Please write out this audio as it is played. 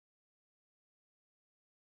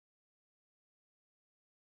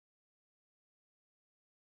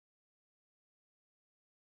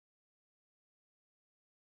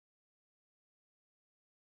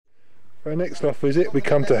For our next loft visit we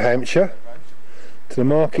come to Hampshire, to the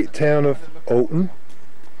market town of Alton,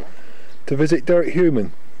 to visit Derek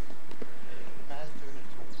Human.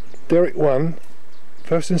 Derek won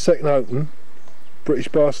first and second Open, British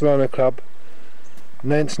Barcelona Club,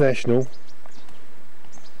 Nantes National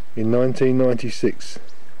in 1996.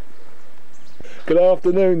 Good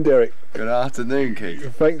afternoon, Derek. Good afternoon,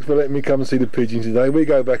 Keith. Thanks for letting me come and see the pigeons today. We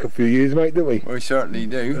go back a few years, mate, don't we? We certainly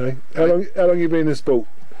do. How long have you been in the sport?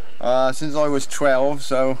 Since I was 12,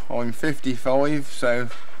 so I'm 55, so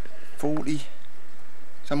 40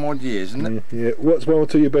 some odd years, isn't it? Yeah. What's one or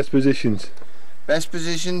two of your best positions? Best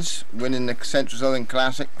positions, winning the Central Southern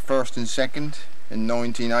Classic first and second in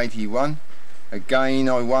 1981. Again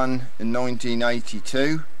I won in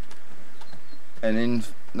 1982, and in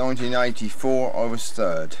 1984 I was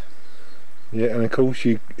third. Yeah, and of course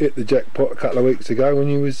you hit the jackpot a couple of weeks ago when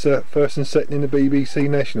you was first and second in the BBC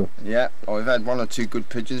National. Yeah, I've had one or two good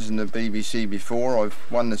pigeons in the BBC before. I've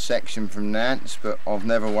won the section from Nantes, but I've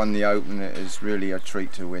never won the Open. It is really a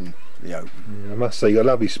treat to win the Open. Yeah, I must say, you've got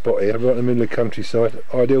a lovely spot here, right in the middle of the countryside,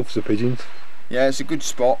 ideal for the pigeons. Yeah, it's a good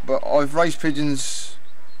spot, but I've raced pigeons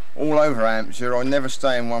all over Hampshire. I never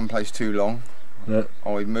stay in one place too long. No.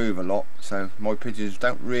 I move a lot, so my pigeons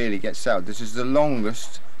don't really get sold. This is the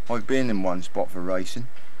longest I've been in one spot for racing.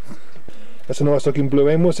 That's a nice looking blue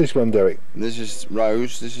hen. What's this one, Derek? This is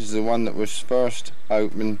Rose. This is the one that was first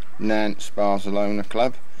Open Nantes Barcelona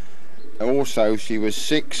Club. Also, she was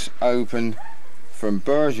 6 Open from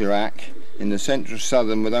Bergerac in the Central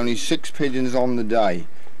Southern with only 6 pigeons on the day.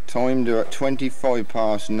 Timed her at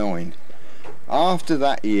 9:25. After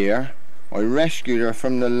that year, I rescued her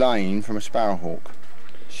from the lane from a sparrowhawk.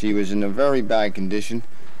 She was in a very bad condition,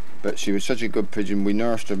 but she was such a good pigeon, we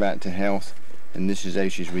nursed her back to health, and this is how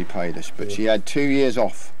she's repaid us. But she had 2 years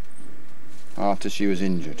off after she was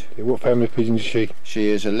injured. Yeah, what family of pigeons is she? She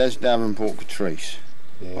is a Les Davenport Catrice.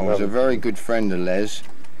 Yeah, I was a very good friend of Les,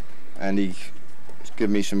 and he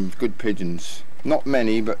given me some good pigeons. Not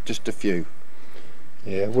many, but just a few.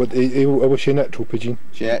 Yeah, was she a natural pigeon?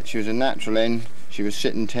 Yeah, she was a natural hen. She was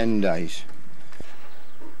sitting 10 days.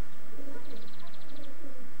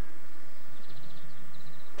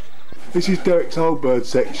 This is Derek's old bird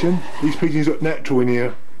section. These pigeons look natural in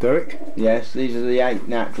here, Derek. Yes, these are the 8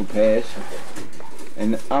 natural pairs.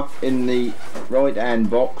 And up in the right hand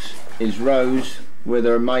box is Rose with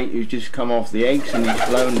her mate who's just come off the eggs, and he's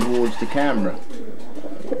flown towards the camera.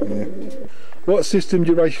 Yeah. What system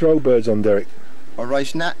do you race your old birds on, Derek? I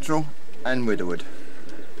race natural and widowwood.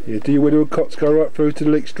 Yeah, do your widowwood cocks go right through to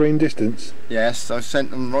the extreme distance? Yes, I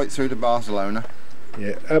sent them right through to Barcelona.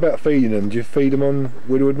 Yeah. How about feeding them? Do you feed them on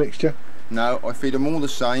widowwood mixture? No, I feed them all the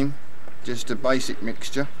same, just a basic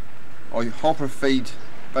mixture. I hopper feed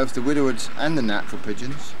both the widowwoods and the natural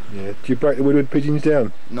pigeons. Yeah. Do you break the widowwood pigeons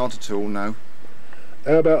down? Not at all, no.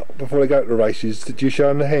 How about before they go to the races, do you show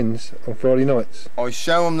them the hens on Friday nights? I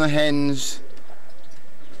show them the hens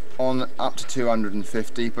on up to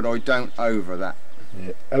 250, but I don't over that.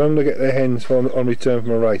 Yeah. How long do they get their hens on return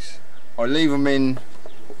from a race? I leave them in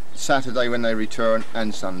Saturday when they return,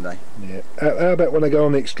 and Sunday. Yeah. How about when they go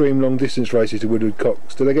on the extreme long distance races to widowwood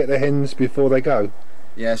cocks? Do they get their hens before they go?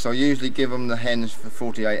 Yes, I usually give them the hens for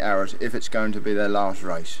 48 hours if it's going to be their last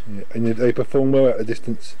race. Yeah. And they perform well at the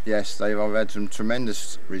distance? Yes, I've had some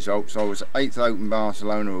tremendous results. I was 8th Open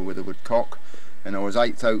Barcelona with a widowwood cock, and I was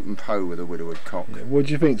 8th Open Poe with a widowwood cock. Yeah. What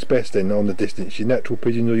do you think's best then on the distance, your natural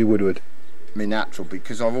pigeons or your widowwood? Me natural,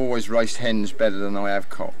 because I've always raced hens better than I have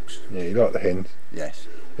cocks. Yeah, you like the hens? Yes.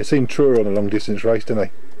 They seem truer on a long distance race, don't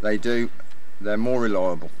they? They do. They're more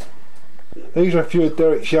reliable. These are a few of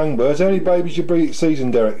Derek's young birds. How many babies do you breed each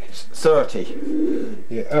season, Derek? 30.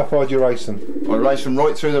 Yeah. How far do you race them? I race them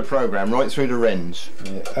right through the programme, right through the wrens.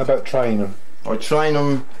 Yeah. How about training them? I train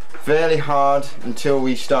them fairly hard until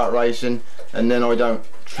we start racing, and then I don't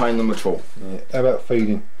train them at all. Yeah. How about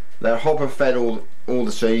feeding? They're hopper fed all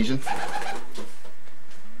the season.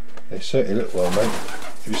 They certainly look well, mate.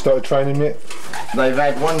 Have you started training yet? They've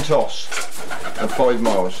had one toss of 5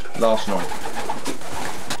 miles last night.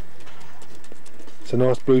 It's a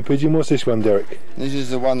nice blue pigeon. What's this one, Derek? This is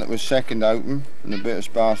the one that was 2nd Open in the British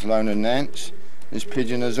Barcelona Nantes. This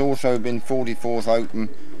pigeon has also been 44th Open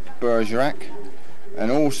Bergerac,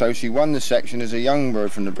 and also she won the section as a young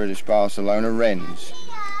bird from the British Barcelona Wrens.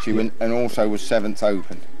 She went, and also was 7th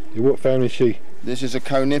Open. Yeah, what family is she? This is a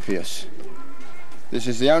Conipius. This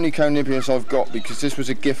is the only Conipius I've got because this was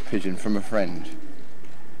a gift pigeon from a friend.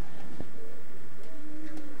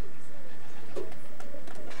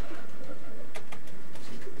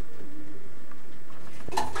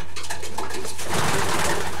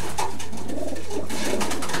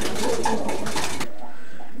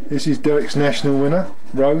 This is Derek's national winner,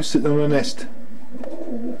 Rose, sitting on a nest.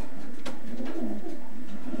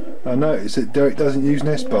 I noticed that Derek doesn't use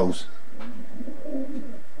nest bowls.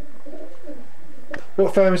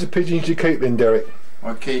 What families of pigeons do you keep then, Derek?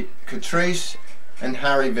 I keep Catrice and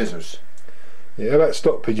Harry Vizers. Yeah, how about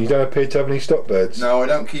stock pigeons? You don't appear to have any stock birds? No, I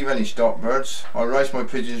don't keep any stock birds. I race my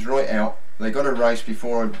pigeons right out. They got to race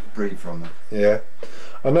before I breed from them. Yeah.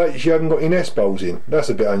 I noticed you haven't got your nest bowls in. That's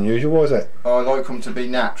a bit unusual, why is that? I like them to be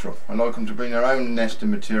natural. I like them to bring their own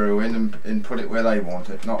nesting material in and put it where they want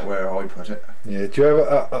it, not where I put it. Yeah. Do you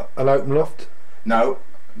have an open loft? No,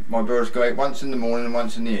 my birds go out once in the morning and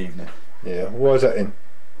once in the evening. Yeah. Why is that in?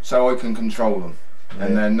 So I can control them, yeah.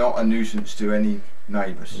 And they're not a nuisance to any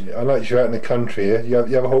neighbours. Yeah. I noticed you're out in the country here. You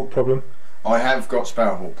have a hawk problem? I have got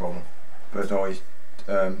sparrowhawk problem, but I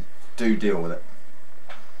do deal with it.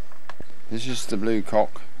 This is the blue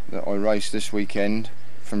cock that I raced this weekend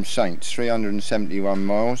from Saints, 371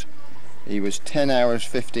 miles. He was 10 hours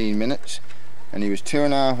 15 minutes and he was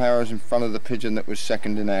 2.5 hours in front of the pigeon that was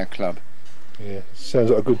second in our club. Yeah, sounds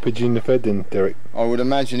like a good pigeon in the fed then, Derek. I would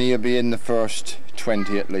imagine he'll be in the first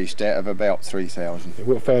 20 at least, out of about 3,000.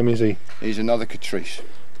 What family is he? He's another Catrice.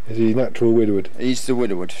 Is he natural widowed? He's the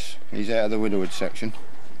widowed. He's out of the widowed section.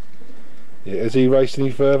 Yeah, has he raced any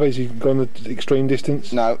further? Has he gone the extreme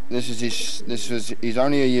distance? No, he's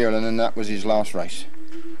only a yearling and that was his last race.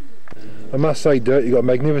 I must say, Dirk, you've got a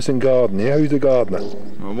magnificent garden here. Who's the gardener?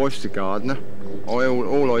 My wife's the gardener.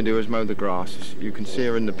 All I do is mow the grasses. You can see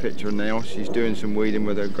her in the picture now. She's doing some weeding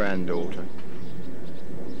with her granddaughter.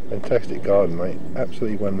 Fantastic garden, mate.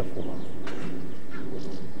 Absolutely wonderful.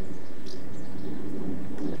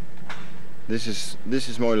 This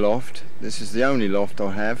is my loft. This is the only loft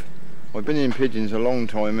I have. I've been in pigeons a long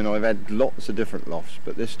time and I've had lots of different lofts,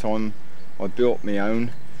 but this time I built my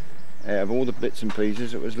own out of all the bits and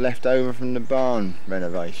pieces that was left over from the barn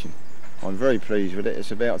renovation. I'm very pleased with it.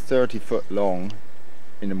 It's about 30 foot long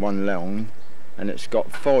in one long and it's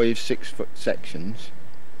got 5 6-foot sections,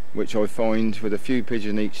 which I find with a few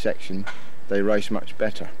pigeons in each section they race much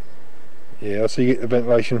better. Yeah, I see you get the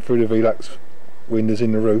ventilation through the Velux windows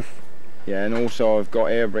in the roof. Yeah, and also I've got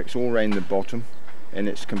air bricks all around the bottom and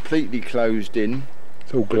it's completely closed in.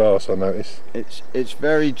 It's all glass, I notice. It's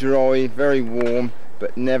very dry, very warm,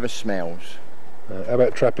 but never smells. How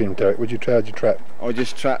about trapping, Derek? Would you charge your trap? I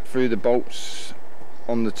just trap through the bolts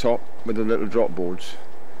on the top with the little drop boards.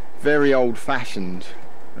 Very old fashioned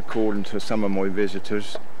according to some of my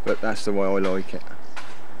visitors, but that's the way I like it.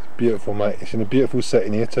 Beautiful, mate. It's in a beautiful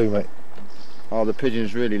setting here too, mate. Oh, the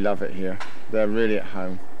pigeons really love it here. They're really at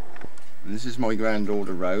home. This is my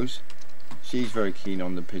granddaughter Rose. She's very keen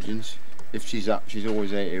on the pigeons. If she's up, she's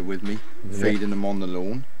always out here with me, feeding them on the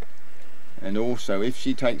lawn. And also, if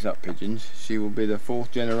she takes up pigeons, she will be the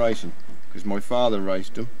 4th generation, because my father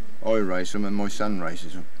raced them, I race them, and my son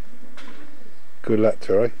races them. Good luck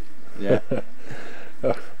to her, eh?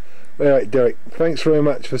 Yeah. Alright, Derek, thanks very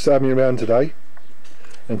much for having me around today,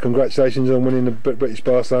 and congratulations on winning the British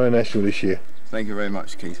Barcelona National this year. Thank you very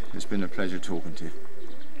much, Keith. It's been a pleasure talking to you.